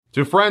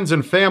To friends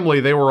and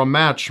family, they were a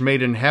match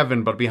made in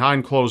heaven, but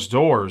behind closed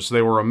doors,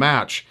 they were a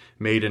match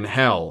made in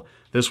hell.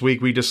 This week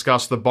we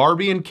discuss the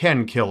Barbie and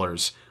Ken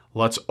killers.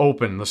 Let's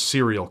open the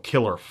serial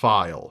killer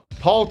file.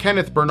 Paul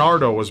Kenneth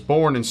Bernardo was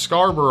born in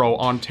Scarborough,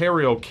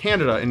 Ontario,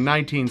 Canada in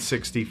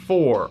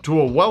 1964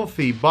 to a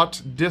wealthy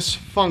but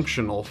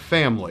dysfunctional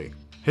family.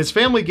 His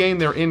family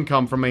gained their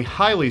income from a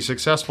highly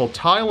successful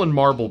tile and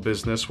marble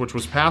business which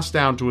was passed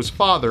down to his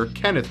father,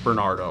 Kenneth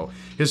Bernardo.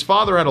 His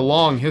father had a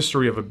long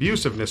history of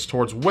abusiveness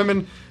towards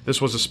women.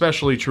 This was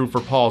especially true for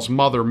Paul's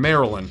mother,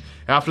 Marilyn.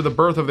 After the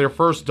birth of their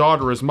first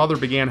daughter, his mother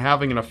began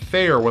having an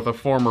affair with a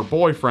former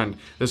boyfriend.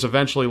 This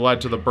eventually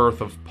led to the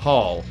birth of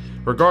Paul.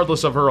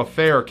 Regardless of her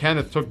affair,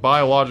 Kenneth took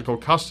biological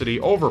custody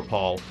over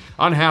Paul.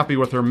 Unhappy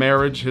with her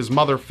marriage, his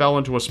mother fell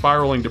into a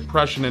spiraling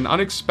depression and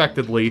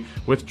unexpectedly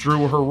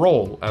withdrew her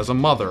role as a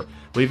mother,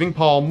 leaving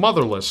Paul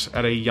motherless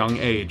at a young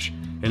age.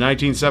 In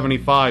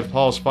 1975,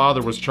 Paul's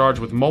father was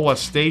charged with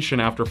molestation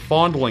after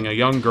fondling a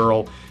young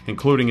girl,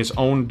 including his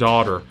own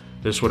daughter.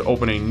 This would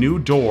open a new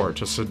door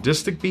to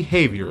sadistic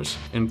behaviors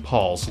in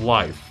Paul's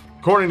life.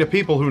 According to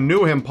people who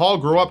knew him, Paul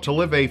grew up to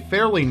live a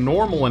fairly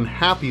normal and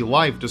happy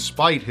life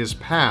despite his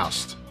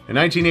past. In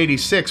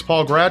 1986,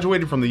 Paul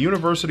graduated from the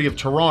University of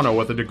Toronto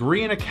with a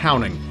degree in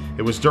accounting.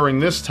 It was during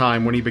this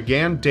time when he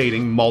began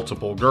dating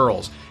multiple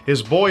girls.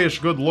 His boyish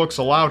good looks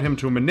allowed him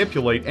to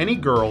manipulate any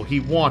girl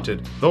he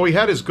wanted. Though he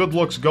had his good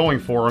looks going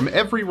for him,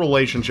 every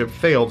relationship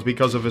failed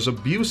because of his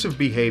abusive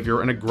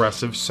behavior and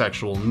aggressive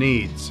sexual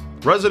needs.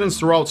 Residents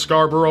throughout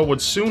Scarborough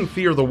would soon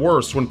fear the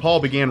worst when Paul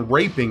began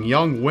raping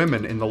young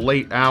women in the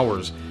late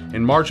hours.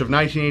 In March of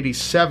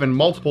 1987,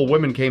 multiple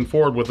women came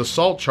forward with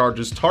assault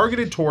charges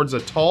targeted towards a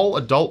tall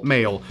adult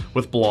male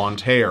with blonde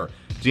hair.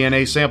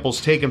 DNA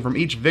samples taken from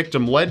each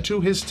victim led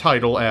to his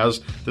title as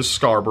the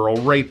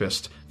Scarborough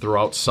Rapist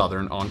throughout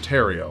southern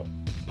Ontario.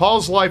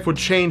 Paul's life would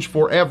change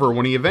forever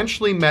when he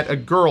eventually met a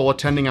girl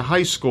attending a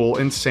high school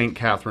in St.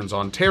 Catharines,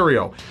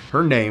 Ontario.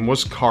 Her name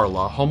was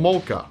Karla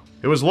Homolka.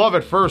 It was love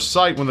at first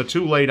sight when the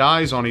two laid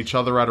eyes on each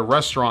other at a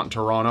restaurant in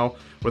Toronto.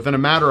 Within a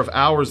matter of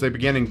hours, they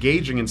began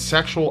engaging in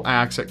sexual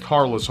acts at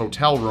Karla's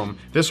hotel room.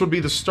 This would be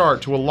the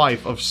start to a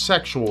life of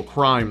sexual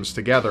crimes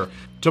together.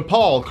 To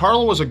Paul,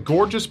 Karla was a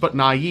gorgeous but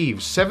naive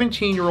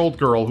 17-year-old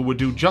girl who would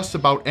do just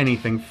about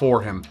anything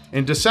for him.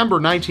 In December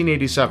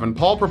 1987,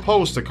 Paul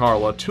proposed to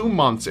Karla 2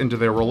 months into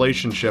their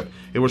relationship.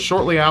 It was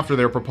shortly after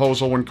their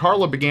proposal when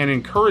Karla began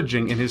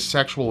encouraging in his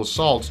sexual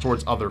assaults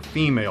towards other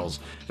females.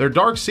 Their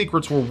dark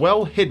secrets were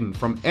well hidden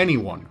from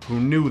anyone who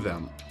knew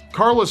them.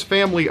 Karla's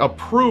family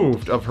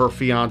approved of her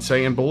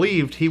fiancé and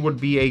believed he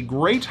would be a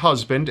great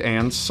husband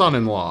and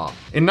son-in-law.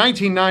 In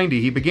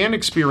 1990, he began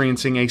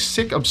experiencing a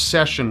sick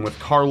obsession with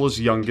Karla's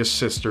youngest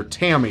sister,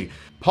 Tammy.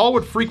 Paul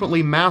would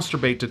frequently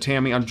masturbate to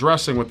Tammy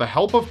undressing with the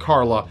help of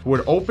Karla, who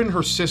would open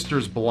her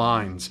sister's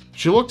blinds.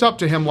 She looked up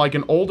to him like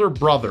an older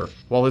brother,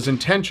 while his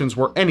intentions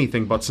were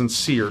anything but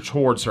sincere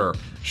towards her.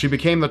 She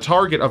became the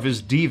target of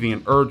his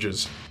deviant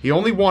urges. He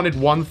only wanted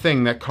one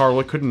thing that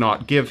Karla could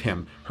not give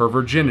him, her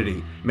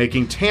virginity,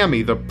 making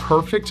Tammy the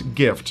perfect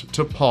gift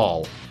to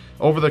Paul.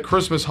 Over the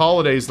Christmas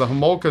holidays, the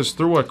Homolkas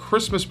threw a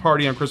Christmas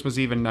party on Christmas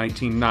Eve in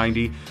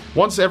 1990.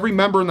 Once every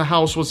member in the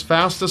house was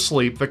fast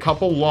asleep, the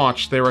couple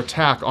launched their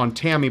attack on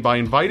Tammy by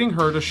inviting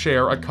her to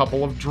share a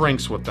couple of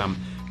drinks with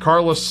them.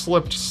 Karla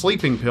slipped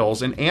sleeping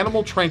pills and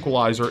animal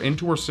tranquilizer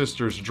into her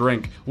sister's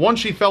drink. Once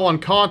she fell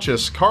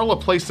unconscious, Karla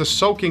placed a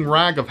soaking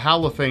rag of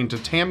halothane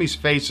to Tammy's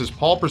face as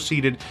Paul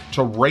proceeded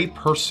to rape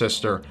her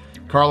sister.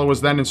 Karla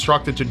was then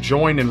instructed to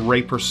join and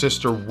rape her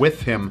sister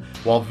with him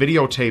while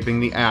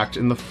videotaping the act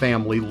in the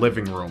family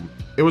living room.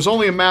 It was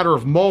only a matter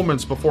of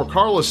moments before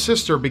Karla's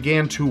sister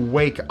began to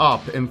wake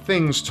up and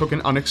things took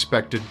an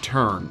unexpected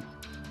turn.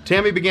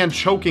 Tammy began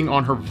choking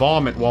on her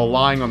vomit while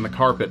lying on the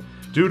carpet.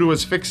 Due to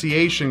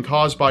asphyxiation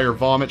caused by her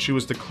vomit, she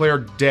was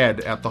declared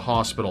dead at the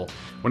hospital.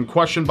 When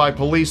questioned by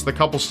police, the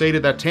couple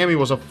stated that Tammy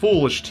was a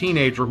foolish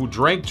teenager who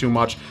drank too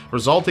much,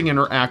 resulting in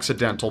her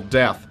accidental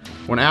death.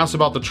 When asked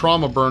about the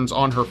trauma burns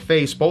on her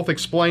face, both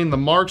explained the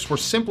marks were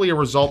simply a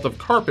result of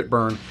carpet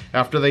burn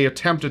after they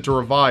attempted to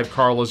revive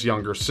Karla's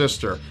younger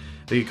sister.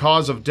 The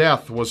cause of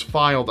death was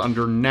filed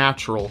under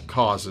natural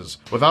causes.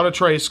 Without a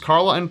trace,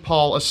 Karla and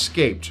Paul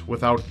escaped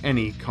without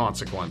any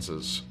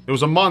consequences. It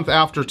was a month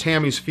after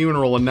Tammy's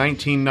funeral in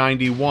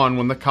 1991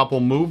 when the couple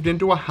moved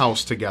into a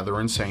house together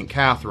in St.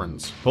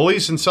 Catharines.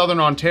 Police in southern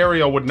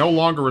Ontario would no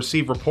longer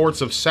receive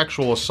reports of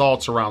sexual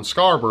assaults around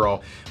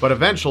Scarborough, but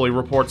eventually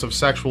reports of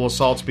sexual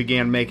assaults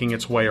began making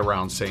its way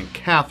around St.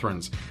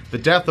 Catharines. The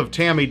death of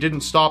Tammy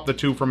didn't stop the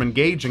two from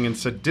engaging in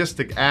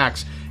sadistic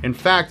acts. In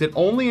fact, it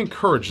only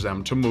encouraged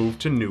them to move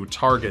to new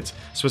targets,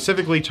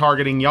 specifically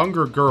targeting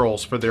younger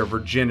girls for their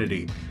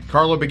virginity.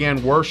 Karla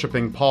began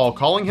worshiping Paul,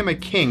 calling him a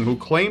king who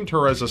claimed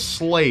her as a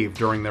slave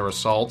during their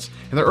assaults.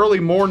 In the early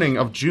morning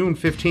of June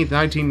 15,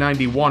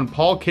 1991,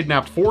 Paul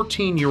kidnapped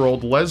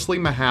 14-year-old Leslie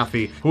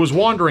Mahaffey, who was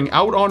wandering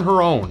out on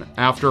her own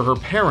after her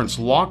parents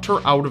locked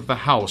her out of the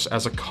house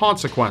as a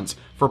consequence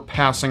for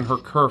passing her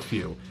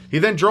curfew. He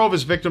then drove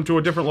his victim to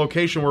a different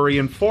location where he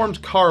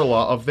informed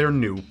Karla of their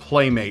new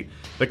playmate.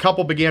 The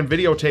couple began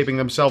videotaping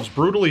themselves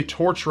brutally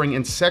torturing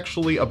and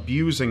sexually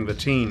abusing the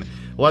teen.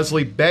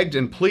 Leslie begged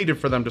and pleaded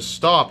for them to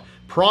stop,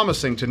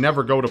 promising to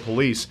never go to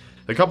police.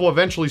 The couple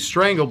eventually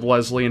strangled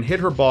Leslie and hid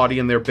her body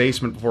in their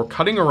basement before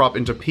cutting her up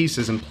into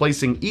pieces and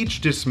placing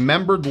each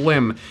dismembered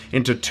limb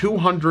into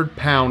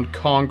 200-pound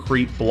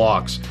concrete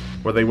blocks,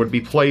 where they would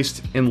be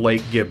placed in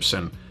Lake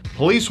Gibson.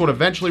 Police would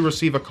eventually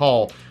receive a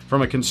call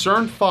from a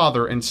concerned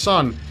father and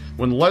son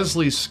when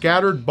Leslie's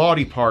scattered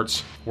body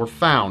parts were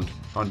found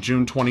on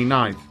June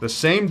 29th, the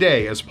same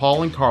day as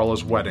Paul and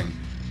Carla's wedding.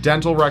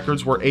 Dental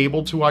records were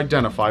able to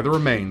identify the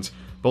remains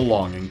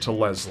belonging to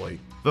Leslie.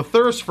 The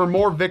thirst for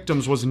more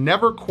victims was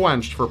never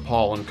quenched for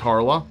Paul and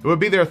Carla. It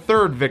would be their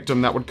third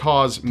victim that would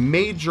cause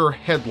major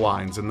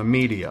headlines in the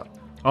media.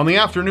 On the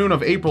afternoon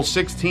of April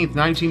 16,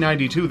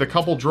 1992, the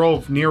couple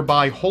drove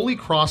nearby Holy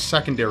Cross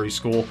Secondary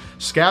School,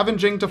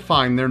 scavenging to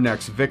find their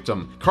next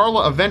victim.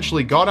 Carla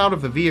eventually got out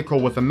of the vehicle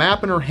with a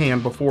map in her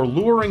hand before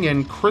luring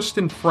in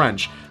Kristen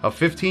French, a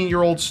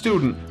 15-year-old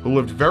student who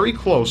lived very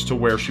close to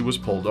where she was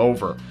pulled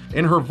over.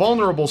 In her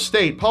vulnerable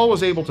state, Paul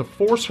was able to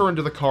force her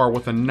into the car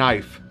with a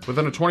knife.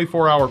 Within a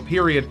 24-hour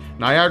period,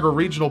 Niagara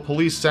Regional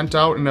Police sent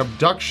out an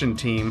abduction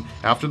team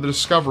after the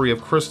discovery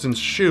of Kristen's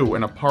shoe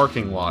in a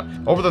parking lot.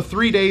 Over the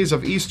 3 days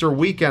of Easter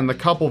weekend, the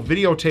couple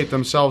videotaped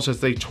themselves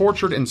as they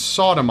tortured and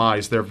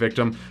sodomized their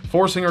victim,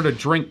 forcing her to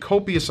drink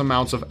copious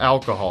amounts of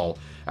alcohol.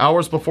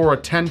 Hours before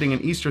attending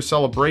an Easter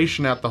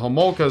celebration at the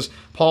Homolkas,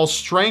 Paul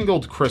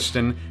strangled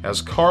Kristen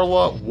as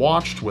Carla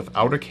watched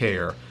without a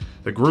care.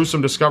 The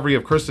gruesome discovery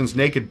of Kristen's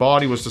naked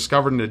body was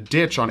discovered in a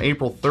ditch on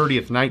April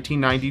 30th,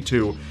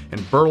 1992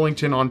 in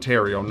Burlington,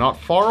 Ontario, not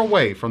far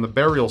away from the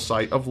burial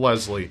site of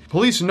Leslie.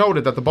 Police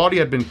noted that the body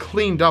had been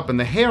cleaned up and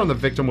the hair on the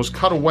victim was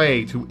cut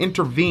away to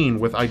intervene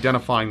with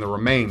identifying the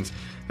remains.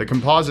 The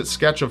composite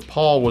sketch of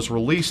Paul was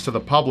released to the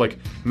public.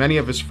 Many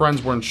of his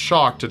friends were in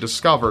shock to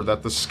discover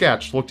that the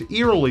sketch looked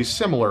eerily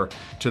similar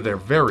to their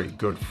very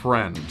good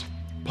friend.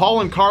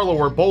 Paul and Carla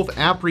were both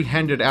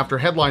apprehended after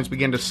headlines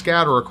began to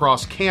scatter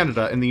across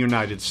Canada and the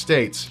United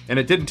States, and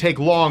it didn't take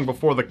long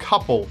before the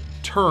couple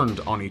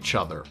turned on each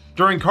other.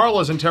 During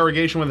Carla's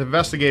interrogation with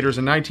investigators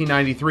in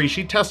 1993,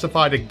 she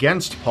testified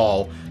against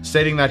Paul,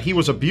 stating that he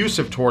was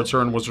abusive towards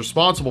her and was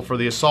responsible for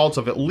the assaults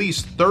of at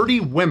least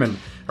 30 women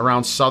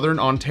around southern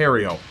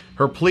Ontario.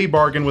 Her plea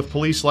bargain with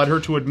police led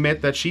her to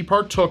admit that she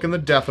partook in the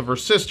death of her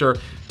sister,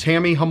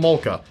 Tammy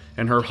Homolka,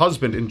 and her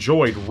husband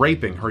enjoyed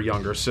raping her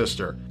younger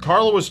sister.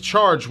 Carla was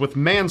charged with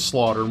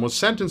manslaughter and was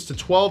sentenced to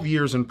 12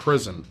 years in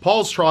prison.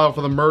 Paul's trial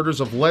for the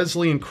murders of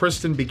Leslie and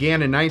Kristen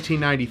began in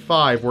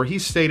 1995, where he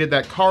stated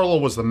that Carla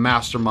was the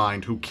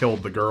mastermind who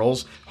killed the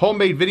girls.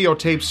 Homemade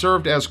videotapes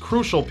served as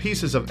crucial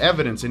pieces of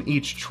evidence in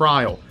each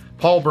trial.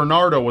 Paul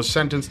Bernardo was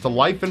sentenced to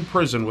life in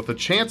prison with a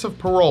chance of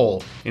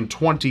parole in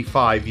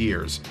 25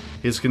 years.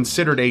 He is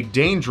considered a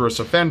dangerous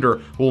offender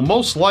who will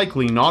most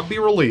likely not be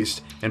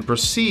released and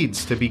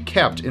proceeds to be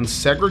kept in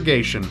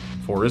segregation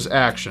for his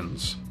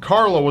actions.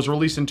 Carla was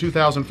released in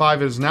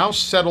 2005 and is now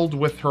settled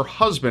with her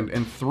husband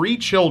and 3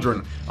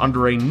 children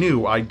under a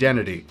new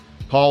identity.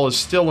 Paul is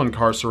still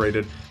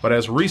incarcerated, but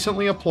has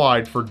recently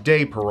applied for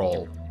day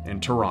parole in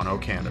Toronto,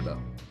 Canada.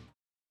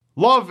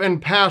 Love and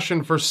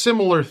passion for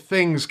similar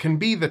things can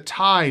be the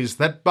ties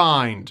that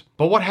bind.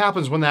 But what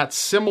happens when that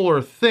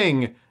similar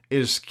thing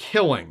is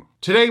killing?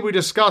 Today we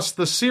discuss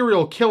the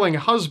serial killing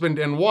husband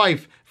and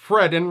wife,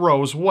 Fred and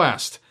Rose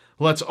West.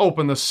 Let's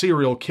open the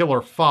serial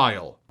killer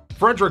file.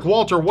 Frederick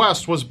Walter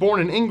West was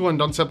born in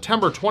England on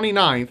September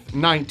 29,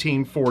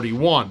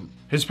 1941.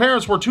 His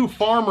parents were 2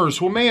 farmers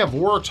who may have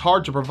worked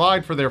hard to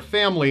provide for their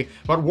family,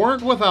 but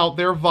weren't without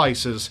their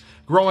vices.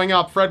 Growing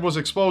up, Fred was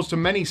exposed to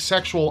many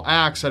sexual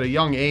acts at a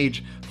young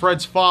age.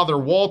 Fred's father,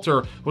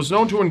 Walter, was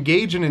known to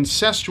engage in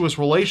incestuous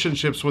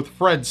relationships with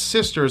Fred's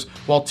sisters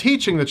while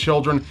teaching the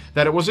children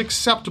that it was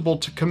acceptable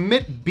to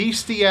commit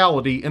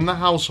bestiality in the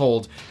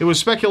household. It was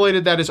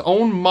speculated that his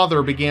own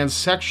mother began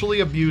sexually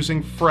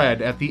abusing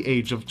Fred at the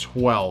age of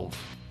 12.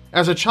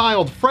 As a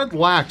child, Fred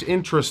lacked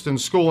interest in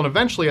school and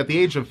eventually at the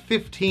age of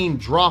 15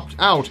 dropped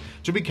out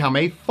to become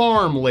a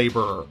farm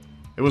laborer.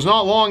 It was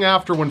not long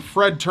after when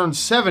Fred turned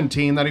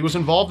 17 that he was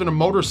involved in a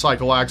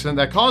motorcycle accident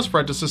that caused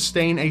Fred to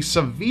sustain a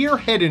severe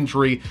head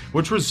injury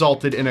which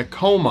resulted in a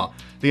coma.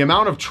 The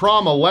amount of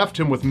trauma left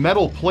him with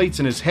metal plates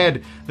in his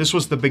head. This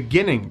was the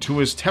beginning to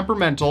his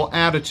temperamental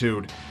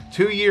attitude.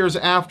 2 years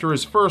after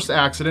his first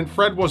accident,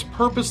 Fred was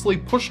purposely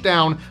pushed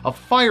down a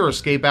fire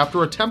escape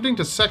after attempting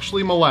to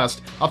sexually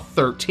molest a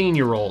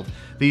 13-year-old.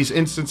 These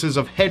instances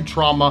of head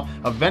trauma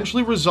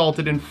eventually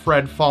resulted in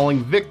Fred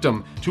falling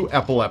victim to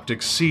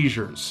epileptic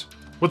seizures.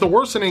 With the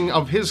worsening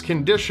of his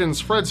conditions,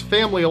 Fred's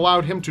family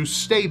allowed him to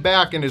stay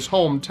back in his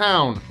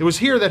hometown. It was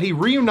here that he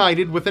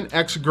reunited with an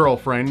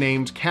ex-girlfriend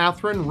named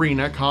Catherine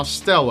Rena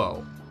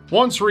Costello.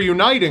 Once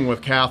reuniting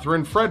with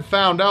Catherine, Fred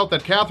found out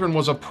that Catherine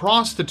was a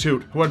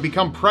prostitute who had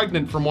become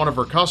pregnant from one of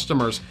her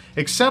customers.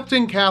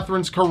 Accepting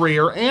Catherine's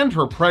career and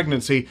her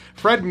pregnancy,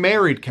 Fred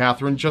married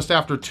Catherine just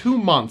after 2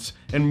 months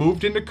and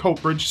moved into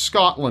Coatbridge,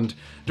 Scotland.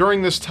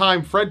 During this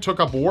time, Fred took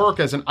up work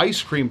as an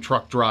ice cream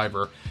truck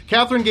driver.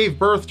 Catherine gave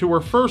birth to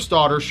her first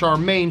daughter,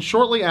 Charmaine,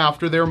 shortly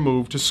after their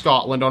move to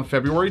Scotland on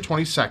February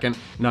 22,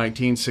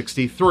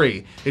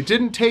 1963. It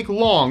didn't take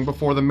long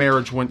before the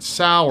marriage went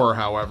sour,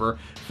 however.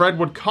 Fred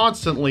would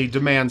constantly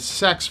demand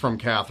sex from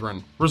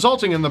Catherine,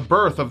 resulting in the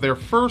birth of their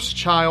first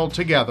child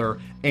together,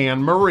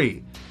 Anne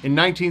Marie. In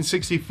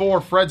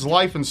 1964, Fred's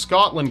life in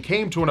Scotland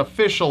came to an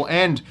official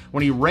end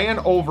when he ran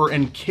over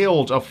and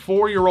killed a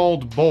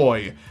 4-year-old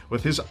boy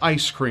with his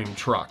ice cream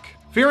truck.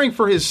 Fearing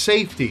for his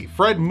safety,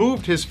 Fred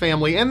moved his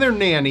family and their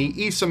nanny,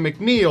 Isa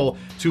McNeil,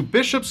 to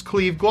Bishop's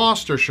Cleeve,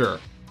 Gloucestershire.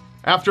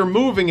 After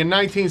moving in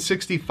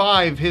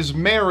 1965, his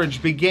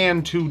marriage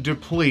began to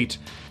deplete.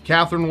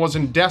 Catherine was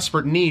in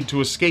desperate need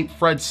to escape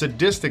Fred's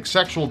sadistic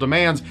sexual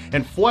demands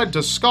and fled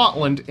to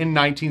Scotland in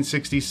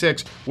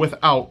 1966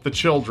 without the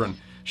children.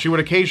 She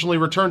would occasionally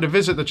return to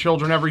visit the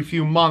children every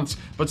few months,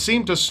 but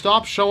seemed to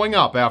stop showing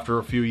up after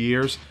a few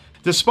years.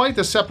 Despite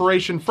the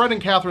separation, Fred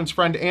and Catherine's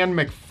friend Anne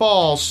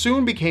McFall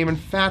soon became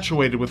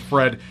infatuated with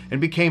Fred and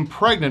became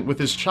pregnant with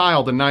his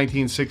child in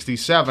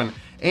 1967.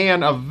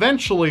 Anne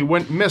eventually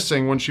went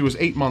missing when she was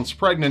 8 months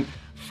pregnant.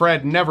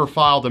 Fred never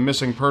filed a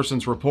missing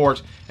persons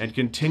report and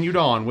continued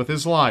on with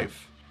his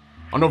life.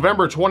 On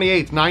November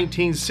 28,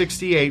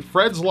 1968,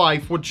 Fred's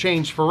life would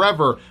change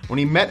forever when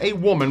he met a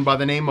woman by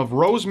the name of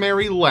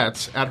Rosemary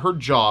Letts at her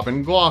job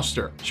in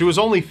Gloucester. She was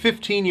only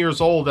 15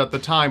 years old at the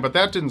time, but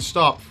that didn't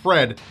stop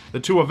Fred. The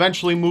two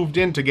eventually moved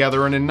in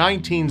together and in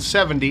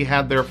 1970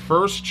 had their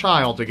first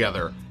child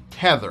together,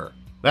 Heather.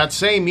 That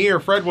same year,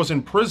 Fred was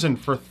in prison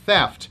for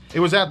theft. It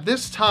was at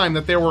this time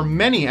that there were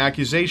many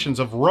accusations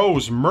of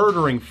Rose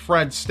murdering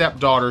Fred's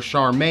stepdaughter,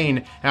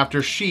 Charmaine,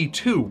 after she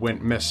too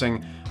went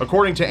missing.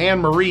 According to Anne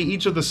Marie,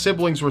 each of the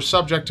siblings were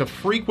subject to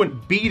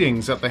frequent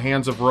beatings at the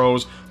hands of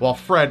Rose while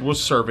Fred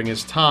was serving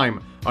his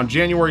time. On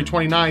January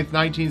 29,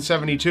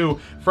 1972,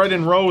 Fred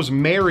and Rose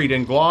married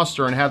in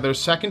Gloucester and had their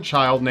second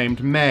child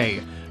named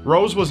May.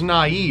 Rose was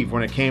naive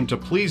when it came to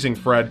pleasing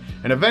Fred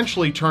and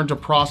eventually turned to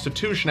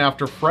prostitution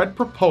after Fred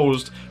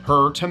proposed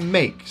her to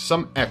make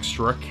some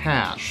extra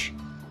cash.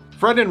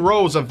 Fred and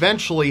Rose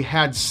eventually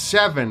had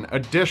 7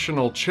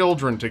 additional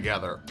children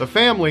together. The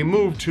family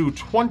moved to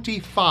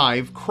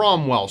 25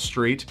 Cromwell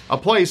Street, a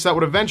place that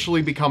would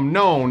eventually become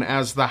known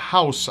as the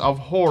House of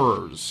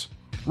Horrors.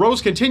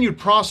 Rose continued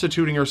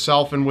prostituting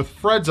herself and with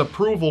Fred's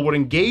approval would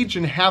engage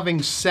in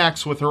having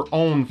sex with her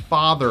own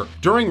father.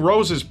 During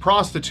Rose's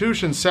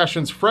prostitution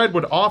sessions, Fred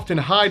would often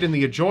hide in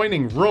the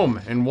adjoining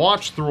room and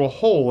watch through a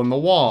hole in the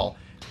wall.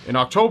 In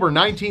October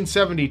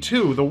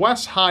 1972, the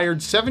Wests hired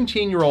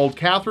 17-year-old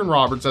Catherine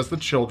Roberts as the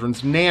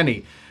children's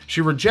nanny. She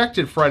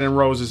rejected Fred and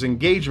Rose's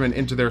engagement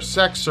into their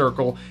sex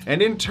circle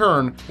and in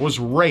turn was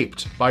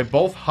raped by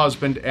both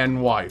husband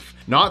and wife.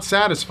 Not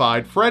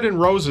satisfied, Fred and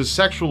Rose's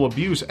sexual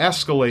abuse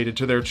escalated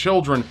to their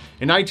children.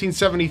 In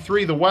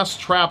 1973, the Wests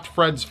trapped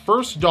Fred's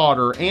first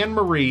daughter, Anne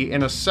Marie,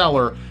 in a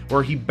cellar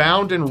where he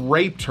bound and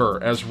raped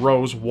her as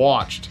Rose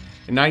watched.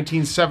 In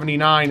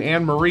 1979,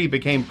 Anne Marie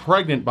became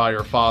pregnant by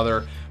her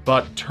father,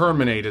 but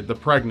terminated the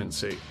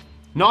pregnancy.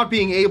 Not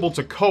being able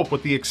to cope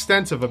with the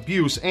extensive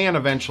abuse, Anne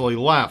eventually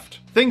left.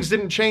 Things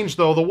didn't change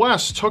though. The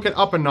Wests took it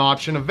up a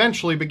notch and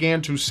eventually began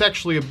to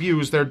sexually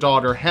abuse their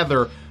daughter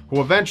Heather,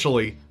 who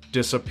eventually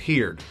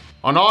disappeared.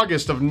 On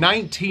August of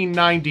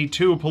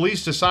 1992,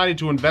 police decided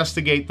to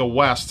investigate the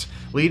Wests,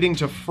 leading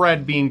to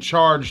Fred being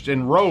charged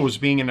and Rose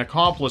being an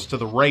accomplice to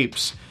the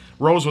rapes.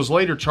 Rose was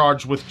later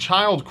charged with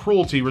child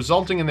cruelty,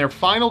 resulting in their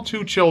final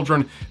 2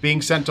 children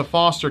being sent to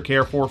foster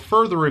care for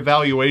further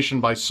evaluation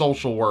by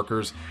social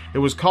workers. It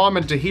was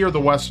common to hear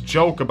the Wests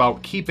joke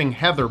about keeping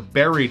Heather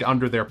buried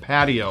under their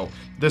patio.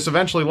 This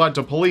eventually led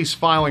to police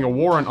filing a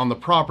warrant on the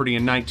property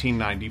in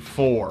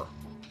 1994.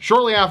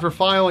 Shortly after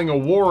filing a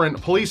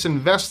warrant, police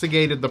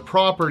investigated the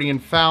property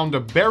and found a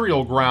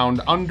burial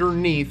ground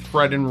underneath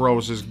Fred and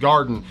Rose's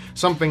garden,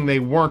 something they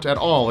weren't at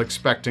all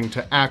expecting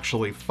to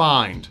actually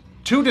find.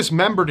 2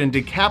 dismembered and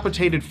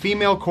decapitated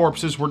female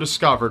corpses were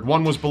discovered.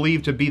 One was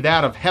believed to be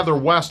that of Heather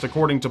West,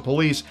 according to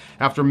police.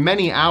 After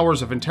many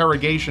hours of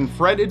interrogation,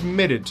 Fred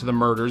admitted to the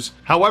murders.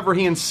 However,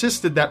 he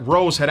insisted that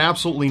Rose had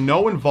absolutely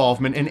no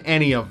involvement in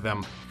any of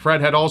them. Fred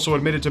had also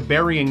admitted to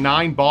burying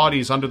 9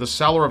 bodies under the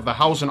cellar of the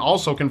house and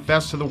also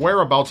confessed to the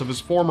whereabouts of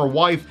his former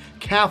wife,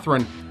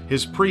 Catherine,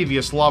 his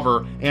previous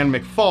lover, Anne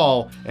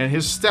McFall, and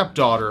his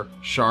stepdaughter,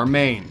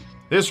 Charmaine.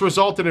 This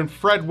resulted in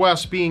Fred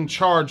West being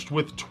charged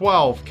with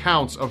 12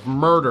 counts of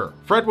murder.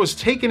 Fred was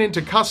taken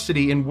into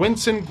custody in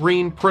Winson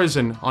Green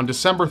Prison on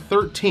December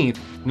 13,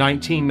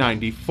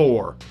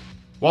 1994.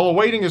 While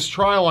awaiting his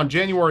trial on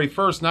January 1,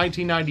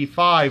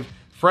 1995,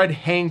 Fred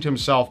hanged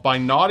himself by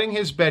knotting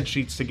his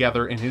bedsheets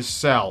together in his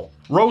cell.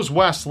 Rose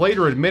West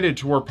later admitted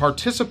to her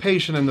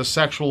participation in the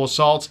sexual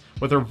assaults.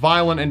 With her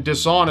violent and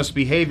dishonest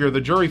behavior, the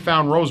jury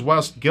found Rose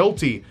West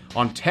guilty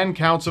on 10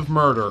 counts of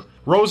murder.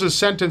 Rose's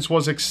sentence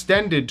was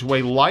extended to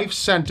a life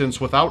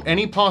sentence without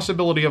any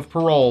possibility of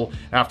parole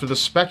after the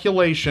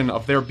speculation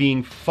of there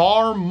being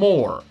far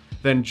more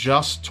than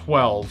just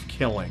 12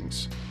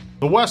 killings.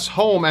 The West's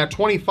home at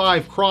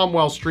 25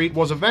 Cromwell Street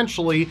was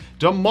eventually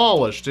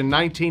demolished in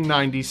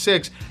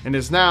 1996 and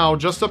is now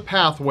just a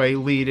pathway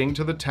leading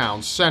to the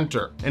town's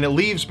center. And it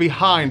leaves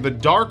behind the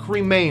dark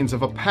remains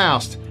of a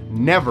past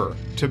never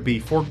to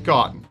be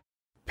forgotten.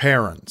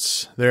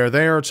 Parents, they're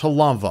there to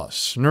love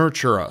us,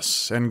 nurture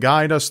us, and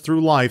guide us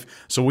through life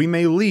so we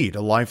may lead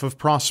a life of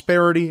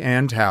prosperity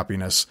and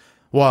happiness.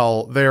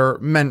 Well, they're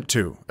meant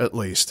to, at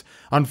least.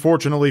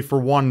 Unfortunately for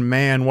one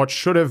man, what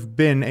should have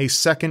been a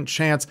second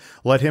chance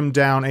led him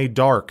down a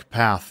dark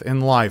path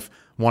in life,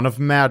 one of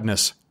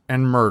madness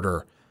and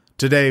murder.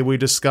 Today we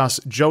discuss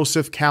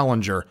Joseph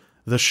Callinger,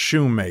 the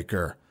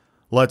shoemaker.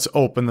 Let's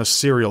open the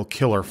serial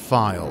killer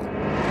file.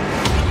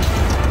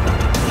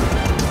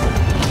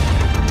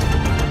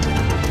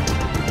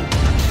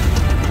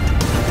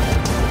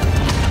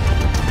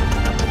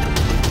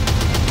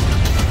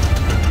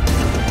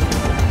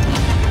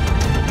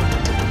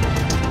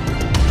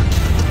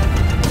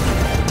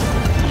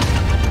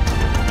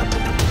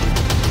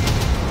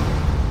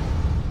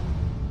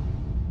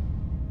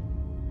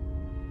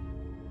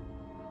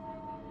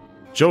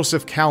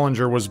 Joseph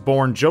Callinger was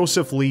born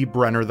Joseph Lee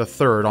Brenner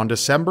III on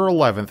December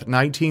 11,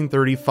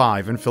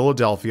 1935 in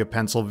Philadelphia,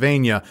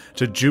 Pennsylvania,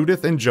 to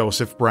Judith and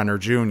Joseph Brenner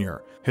Jr.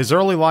 His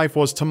early life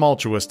was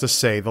tumultuous to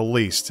say the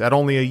least. At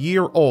only a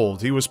year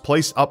old, he was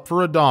placed up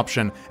for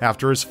adoption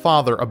after his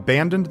father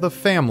abandoned the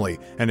family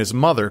and his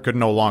mother could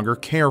no longer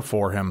care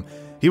for him.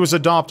 He was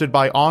adopted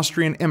by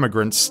Austrian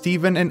immigrants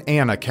Stephen and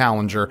Anna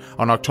Callinger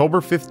on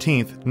October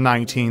 15,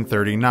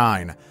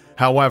 1939.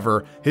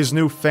 However, his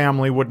new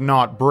family would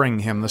not bring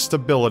him the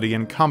stability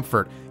and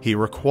comfort he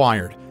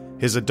required.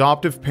 His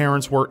adoptive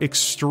parents were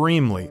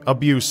extremely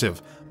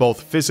abusive,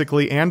 both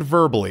physically and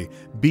verbally,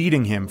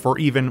 beating him for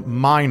even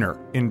minor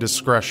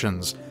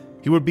indiscretions.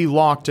 He would be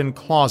locked in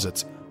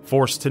closets,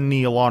 forced to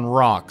kneel on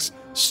rocks,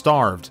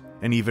 starved,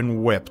 and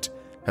even whipped.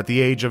 At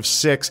the age of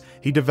 6,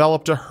 he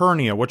developed a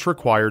hernia which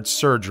required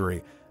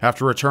surgery.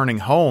 After returning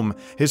home,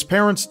 his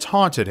parents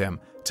taunted him,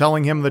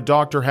 telling him the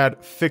doctor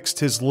had fixed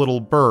his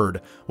little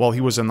bird while he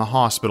was in the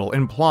hospital,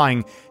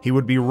 implying he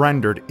would be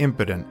rendered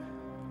impotent.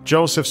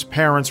 Joseph's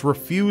parents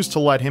refused to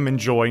let him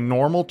enjoy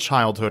normal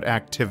childhood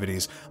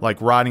activities like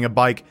riding a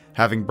bike,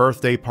 having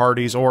birthday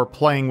parties, or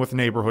playing with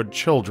neighborhood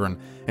children,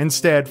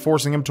 instead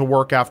forcing him to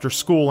work after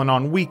school and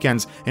on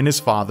weekends in his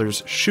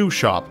father's shoe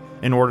shop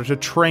in order to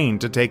train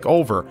to take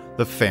over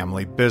the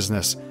family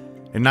business.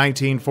 In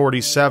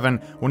 1947,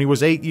 when he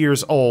was 8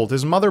 years old,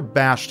 his mother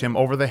bashed him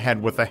over the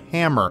head with a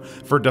hammer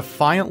for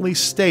defiantly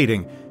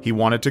stating he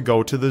wanted to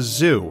go to the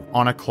zoo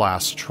on a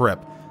class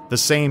trip. The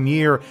same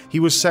year, he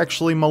was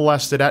sexually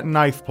molested at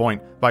knife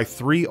point by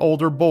 3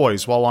 older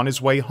boys while on his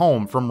way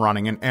home from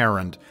running an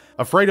errand.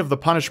 Afraid of the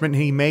punishment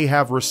he may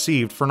have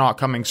received for not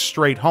coming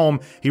straight home,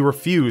 he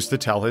refused to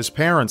tell his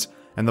parents,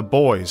 and the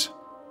boys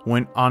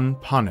went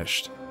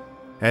unpunished.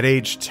 At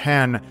age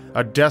 10,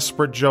 a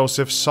desperate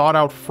Joseph sought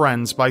out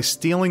friends by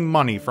stealing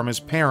money from his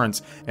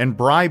parents and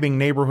bribing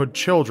neighborhood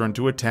children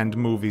to attend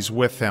movies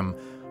with him.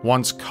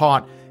 Once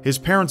caught, his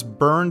parents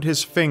burned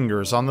his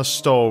fingers on the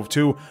stove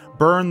to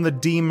burn the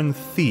demon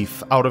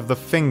thief out of the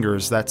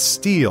fingers that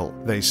steal,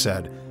 they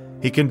said.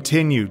 He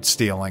continued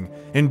stealing,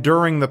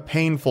 enduring the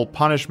painful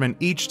punishment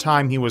each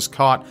time he was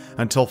caught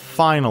until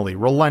finally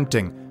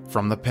relenting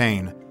from the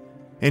pain.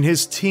 In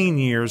his teen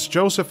years,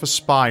 Joseph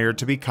aspired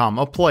to become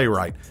a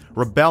playwright,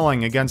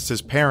 rebelling against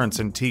his parents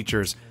and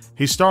teachers.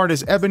 He starred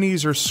as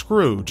Ebenezer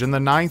Scrooge in the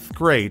 9th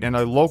grade in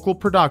a local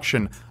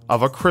production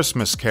of A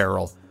Christmas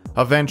Carol.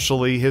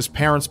 Eventually, his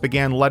parents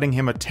began letting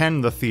him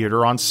attend the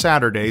theater on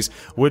Saturdays,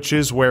 which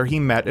is where he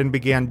met and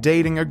began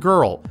dating a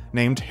girl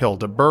named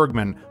Hilda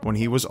Bergman when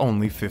he was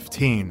only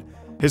 15.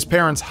 His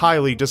parents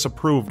highly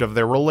disapproved of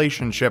their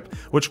relationship,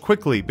 which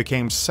quickly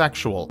became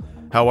sexual.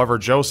 However,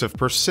 Joseph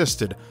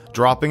persisted,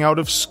 dropping out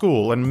of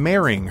school and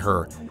marrying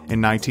her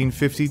in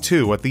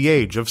 1952 at the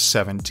age of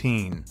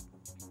 17.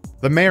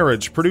 The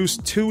marriage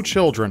produced 2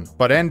 children,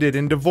 but ended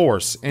in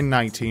divorce in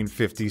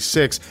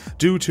 1956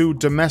 due to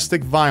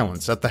domestic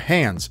violence at the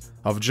hands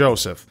of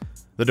Joseph.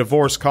 The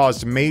divorce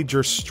caused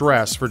major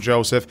stress for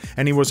Joseph,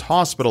 and he was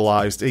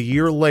hospitalized a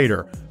year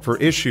later for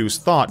issues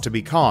thought to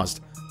be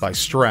caused by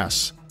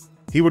stress.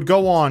 He would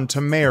go on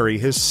to marry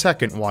his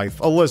second wife,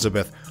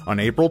 Elizabeth, on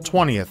April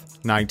 20th,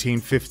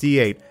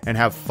 1958, and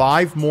have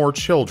 5 more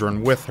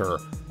children with her.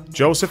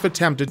 Joseph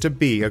attempted to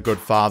be a good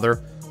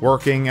father,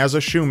 working as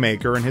a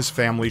shoemaker in his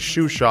family's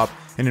shoe shop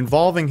and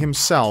involving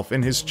himself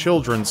in his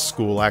children's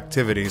school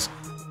activities.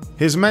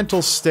 His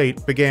mental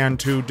state began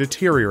to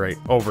deteriorate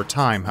over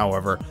time,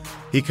 however.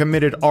 He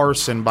committed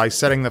arson by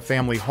setting the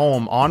family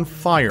home on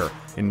fire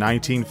in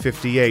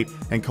 1958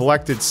 and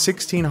collected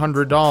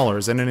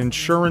 $1,600 in an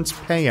insurance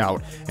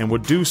payout and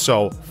would do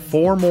so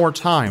 4 more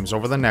times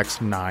over the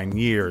next 9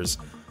 years.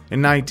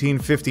 In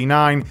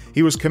 1959,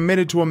 he was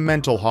committed to a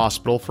mental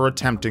hospital for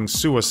attempting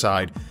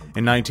suicide.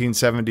 In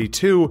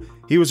 1972,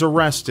 he was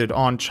arrested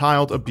on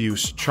child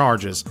abuse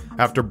charges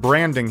after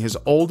branding his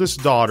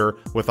oldest daughter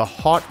with a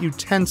hot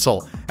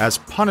utensil as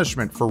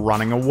punishment for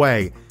running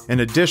away, in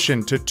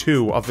addition to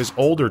 2 of his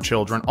older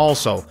children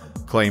also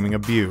claiming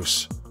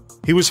abuse.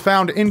 He was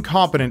found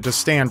incompetent to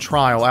stand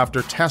trial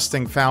after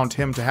testing found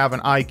him to have an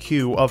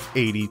IQ of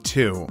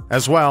 82,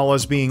 as well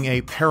as being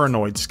a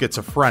paranoid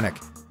schizophrenic.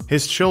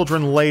 His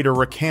children later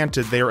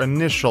recanted their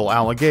initial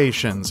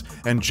allegations,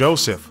 and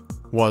Joseph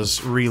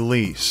was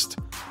released.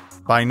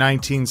 By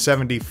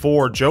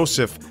 1974,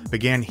 Joseph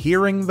began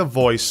hearing the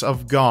voice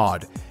of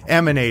God,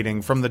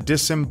 emanating from the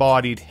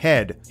disembodied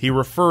head he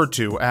referred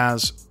to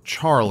as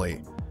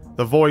Charlie.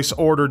 The voice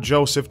ordered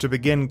Joseph to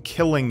begin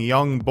killing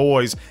young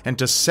boys and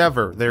to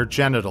sever their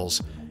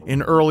genitals.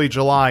 In early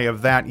July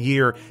of that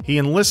year, he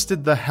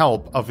enlisted the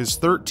help of his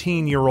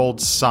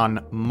 13-year-old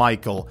son,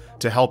 Michael,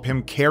 to help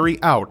him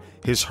carry out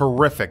his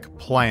horrific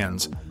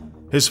plans.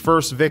 His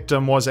first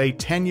victim was a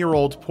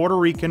 10-year-old Puerto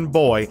Rican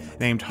boy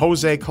named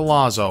Jose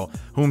Collazo,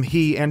 whom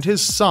he and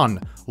his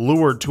son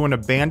lured to an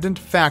abandoned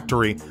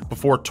factory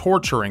before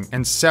torturing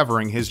and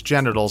severing his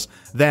genitals,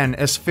 then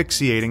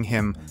asphyxiating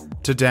him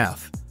to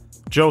death.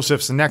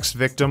 Joseph's next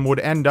victim would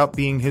end up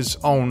being his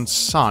own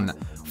son,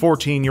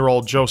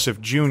 14-year-old Joseph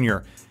Jr.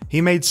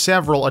 He made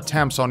several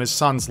attempts on his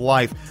son's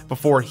life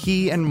before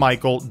he and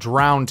Michael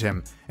drowned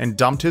him and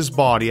dumped his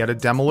body at a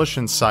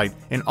demolition site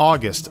in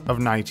August of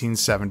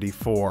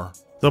 1974.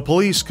 The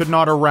police could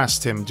not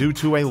arrest him due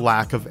to a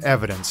lack of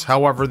evidence.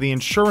 However, the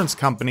insurance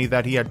company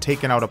that he had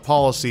taken out a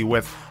policy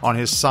with on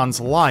his son's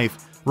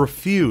life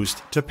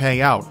refused to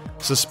pay out,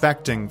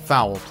 suspecting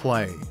foul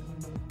play.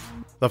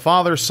 The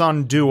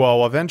father-son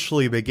duo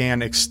eventually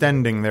began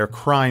extending their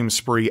crime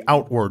spree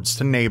outwards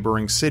to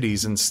neighboring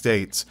cities and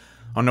states.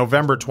 On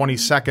November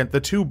 22nd,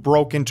 the two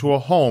broke into a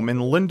home in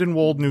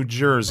Lindenwold, New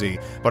Jersey,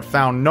 but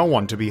found no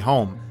one to be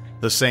home.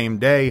 The same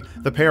day,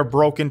 the pair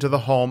broke into the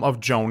home of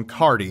Joan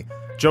Carty.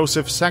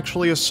 Joseph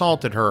sexually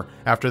assaulted her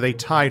after they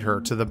tied her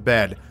to the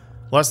bed.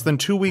 Less than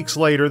 2 weeks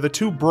later, the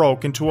two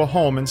broke into a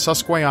home in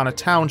Susquehanna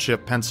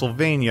Township,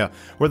 Pennsylvania,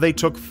 where they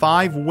took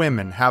 5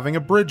 women having a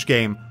bridge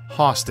game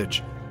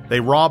hostage. They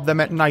robbed them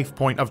at knife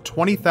point of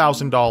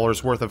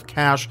 $20,000 worth of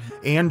cash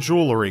and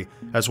jewelry,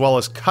 as well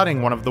as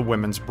cutting one of the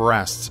women's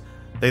breasts.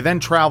 They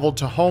then traveled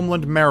to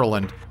Homeland,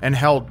 Maryland, and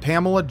held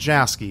Pamela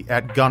Jaski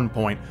at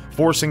gunpoint,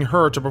 forcing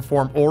her to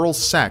perform oral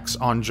sex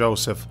on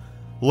Joseph.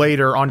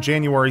 Later, on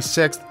January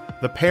 6th,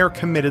 the pair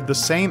committed the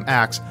same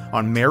acts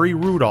on Mary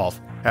Rudolph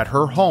at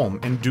her home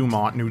in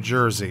Dumont, New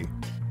Jersey.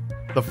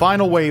 The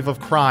final wave of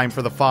crime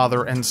for the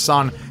father and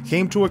son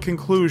came to a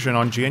conclusion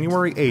on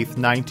January 8,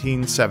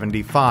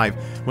 1975,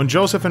 when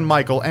Joseph and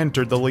Michael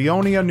entered the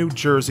Leonia, New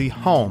Jersey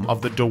home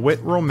of the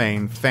DeWitt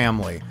Romaine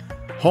family.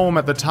 Home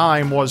at the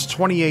time was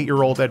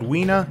 28-year-old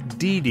Edwina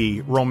Dee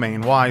Dee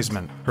Romaine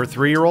Wiseman, her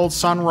 3-year-old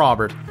son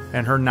Robert,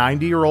 and her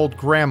 90-year-old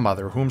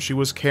grandmother whom she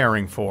was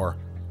caring for.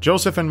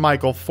 Joseph and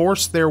Michael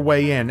forced their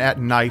way in at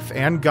knife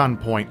and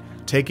gunpoint,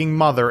 taking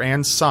mother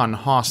and son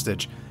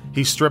hostage.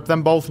 He stripped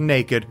them both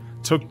naked,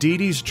 took Dee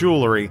Dee's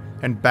jewelry,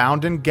 and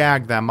bound and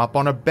gagged them up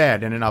on a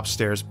bed in an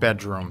upstairs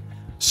bedroom.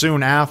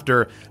 Soon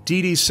after,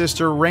 Dee Dee's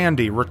sister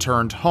Randy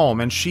returned home,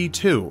 and she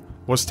too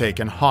was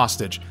taken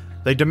hostage.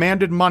 They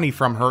demanded money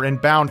from her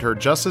and bound her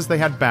just as they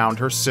had bound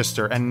her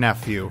sister and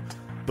nephew.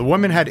 The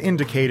women had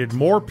indicated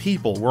more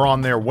people were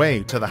on their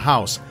way to the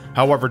house.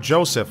 However,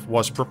 Joseph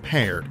was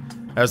prepared.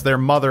 As their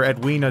mother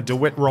Edwina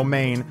DeWitt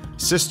Romaine,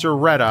 sister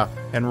Retta,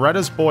 and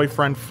Retta's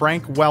boyfriend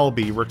Frank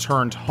Welby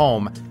returned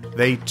home,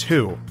 they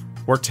too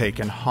were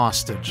taken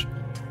hostage.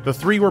 The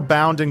 3 were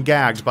bound and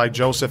gagged by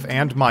Joseph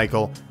and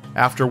Michael,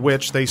 after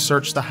which they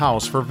searched the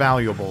house for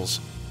valuables.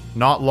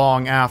 Not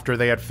long after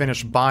they had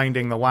finished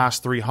binding the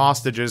last 3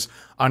 hostages,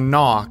 a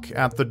knock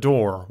at the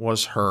door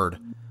was heard.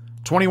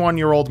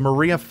 21-year-old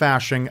Maria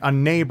Fashing, a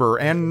neighbor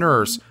and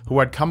nurse who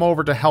had come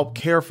over to help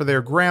care for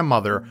their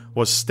grandmother,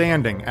 was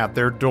standing at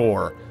their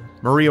door.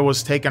 Maria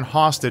was taken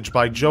hostage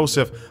by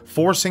Joseph,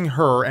 forcing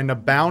her and a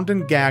bound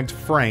and gagged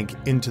Frank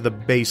into the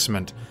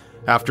basement.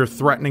 After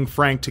threatening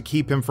Frank to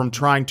keep him from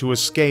trying to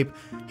escape,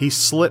 he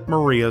slit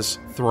Maria's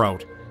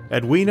throat.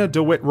 Edwina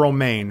DeWitt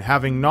Romaine,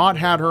 having not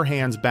had her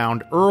hands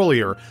bound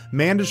earlier,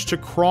 managed to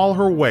crawl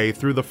her way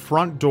through the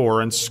front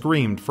door and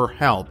screamed for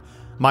help.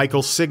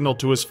 Michael signaled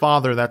to his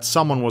father that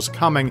someone was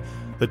coming.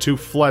 The two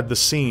fled the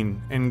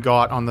scene and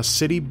got on the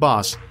city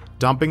bus,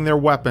 dumping their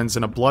weapons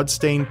in a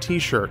blood-stained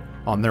t-shirt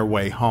on their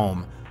way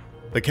home.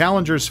 The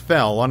Callengers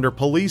fell under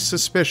police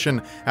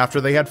suspicion after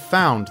they had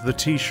found the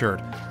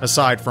t-shirt.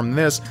 Aside from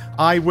this,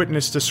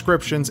 eyewitness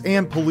descriptions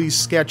and police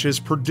sketches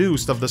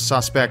produced of the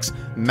suspects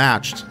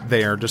matched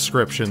their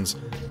descriptions.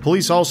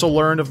 Police also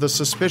learned of the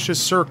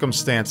suspicious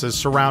circumstances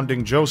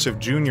surrounding Joseph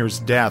Jr.'s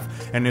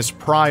death and his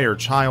prior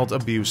child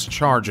abuse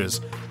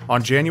charges.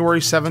 On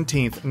January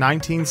 17,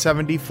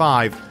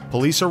 1975,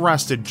 police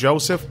arrested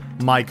Joseph,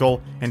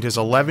 Michael, and his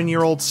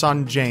 11-year-old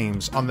son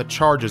James on the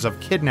charges of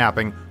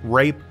kidnapping,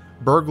 rape,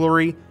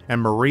 burglary, and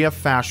Maria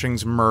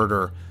Fashing's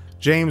murder.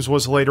 James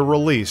was later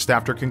released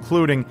after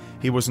concluding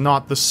he was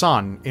not the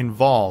son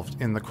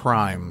involved in the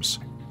crimes.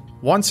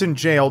 Once in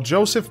jail,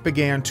 Joseph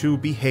began to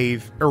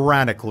behave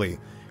erratically,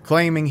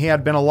 claiming he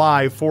had been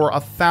alive for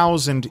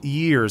 1,000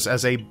 years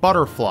as a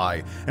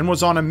butterfly and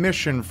was on a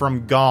mission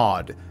from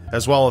God,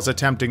 as well as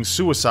attempting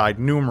suicide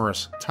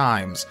numerous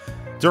times.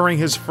 During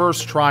his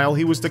first trial,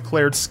 he was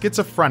declared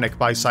schizophrenic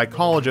by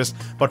psychologists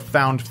but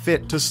found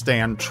fit to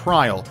stand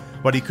trial,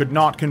 but he could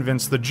not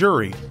convince the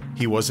jury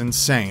he was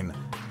insane.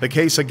 The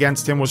case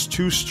against him was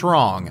too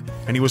strong,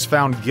 and he was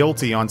found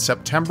guilty on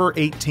September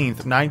 18,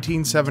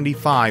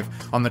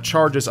 1975, on the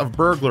charges of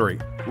burglary,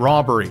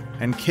 robbery,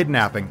 and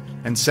kidnapping,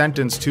 and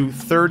sentenced to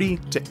 30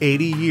 to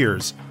 80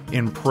 years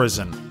in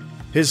prison.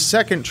 His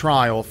second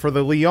trial for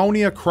the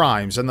Leonia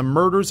crimes and the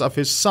murders of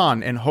his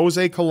son and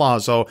Jose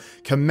Collazo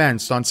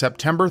commenced on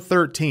September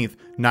 13,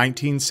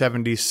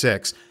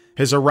 1976.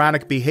 His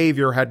erratic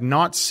behavior had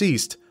not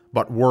ceased,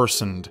 but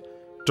worsened.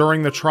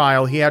 During the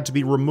trial, he had to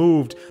be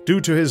removed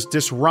due to his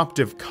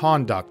disruptive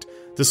conduct.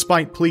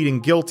 Despite pleading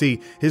guilty,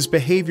 his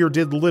behavior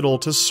did little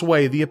to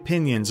sway the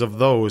opinions of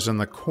those in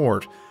the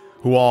court,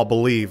 who all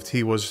believed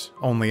he was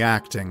only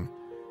acting.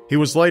 He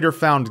was later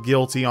found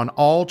guilty on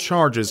all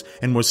charges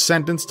and was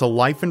sentenced to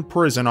life in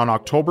prison on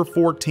October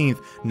 14,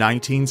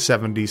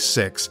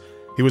 1976.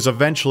 He was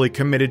eventually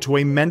committed to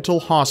a mental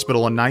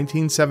hospital in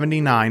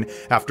 1979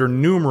 after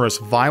numerous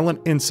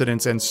violent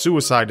incidents and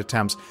suicide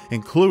attempts,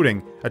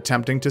 including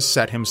attempting to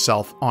set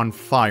himself on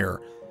fire.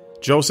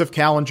 Joseph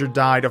Callenger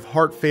died of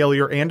heart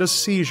failure and a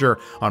seizure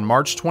on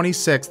March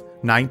 26,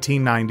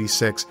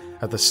 1996,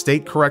 at the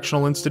State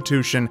Correctional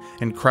Institution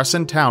in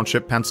Crescent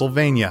Township,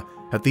 Pennsylvania,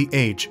 at the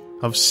age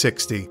of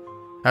 60.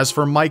 As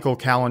for Michael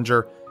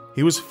Callenger,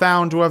 he was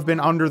found to have been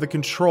under the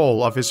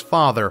control of his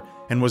father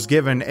and was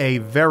given a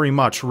very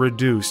much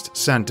reduced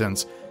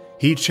sentence.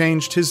 He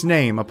changed his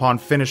name upon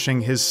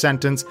finishing his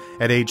sentence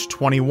at age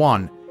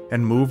 21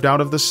 and moved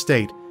out of the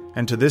state,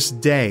 and to this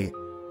day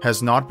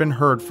has not been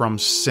heard from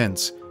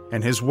since,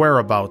 and his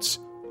whereabouts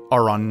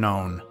are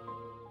unknown.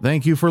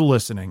 Thank you for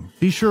listening.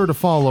 Be sure to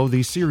follow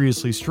the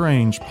Seriously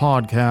Strange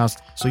podcast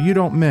so you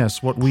don't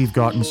miss what we've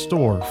got in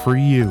store for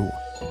you.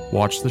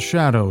 Watch the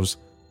shadows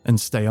and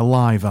stay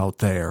alive out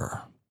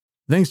there.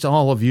 Thanks to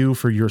all of you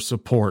for your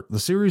support. The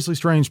Seriously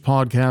Strange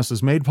podcast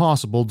is made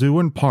possible due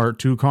in part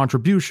to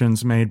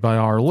contributions made by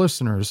our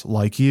listeners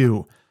like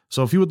you.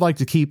 So if you would like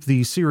to keep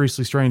the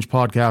Seriously Strange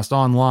podcast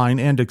online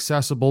and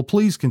accessible,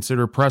 please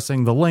consider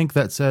pressing the link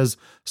that says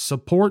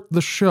Support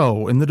the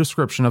Show in the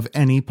description of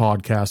any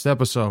podcast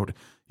episode.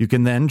 You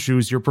can then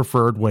choose your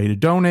preferred way to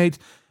donate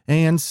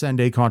and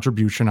send a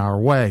contribution our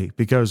way,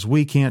 because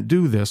we can't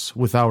do this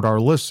without our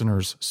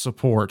listeners'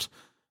 support.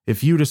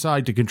 If you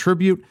decide to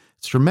contribute,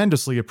 it's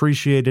tremendously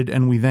appreciated,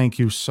 and we thank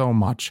you so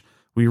much.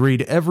 We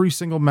read every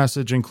single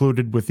message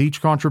included with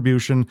each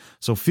contribution,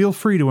 so feel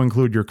free to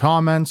include your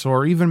comments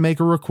or even make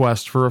a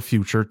request for a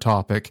future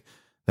topic.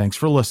 Thanks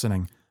for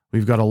listening.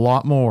 We've got a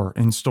lot more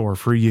in store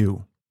for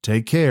you.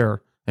 Take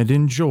care and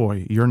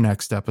enjoy your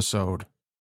next episode.